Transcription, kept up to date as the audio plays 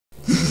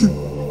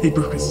Hey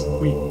Brocas,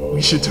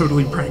 we should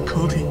totally prank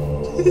call him.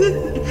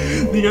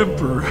 The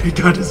Emperor, I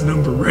got his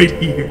number right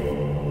here.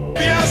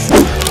 Yes!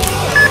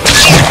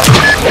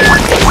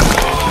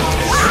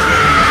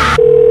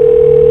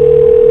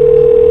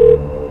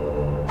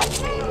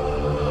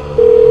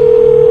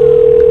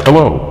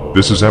 Hello,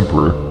 this is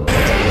Emperor.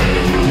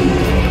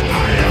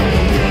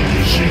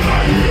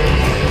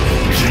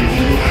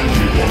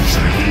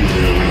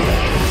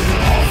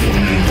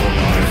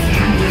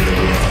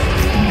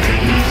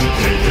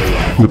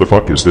 Who the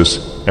fuck is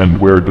this, and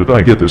where did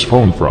I get this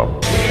phone from?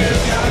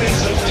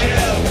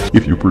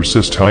 If you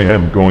persist, I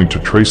am going to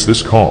trace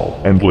this call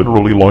and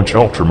literally launch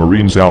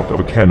ultramarines out of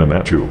a cannon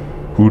at you.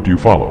 Who do you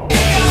follow?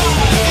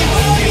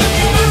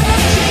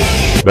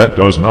 That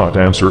does not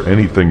answer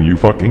anything, you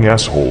fucking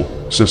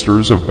asshole.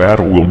 Sisters of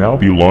Battle will now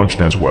be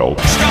launched as well.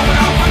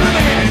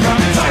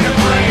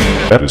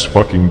 That is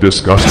fucking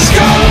disgusting.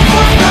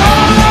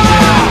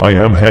 I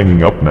am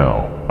hanging up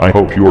now. I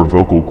hope your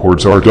vocal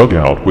cords are dug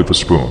out with a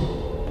spoon.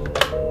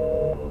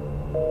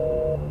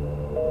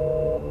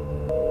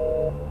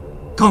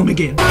 Call him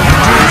again.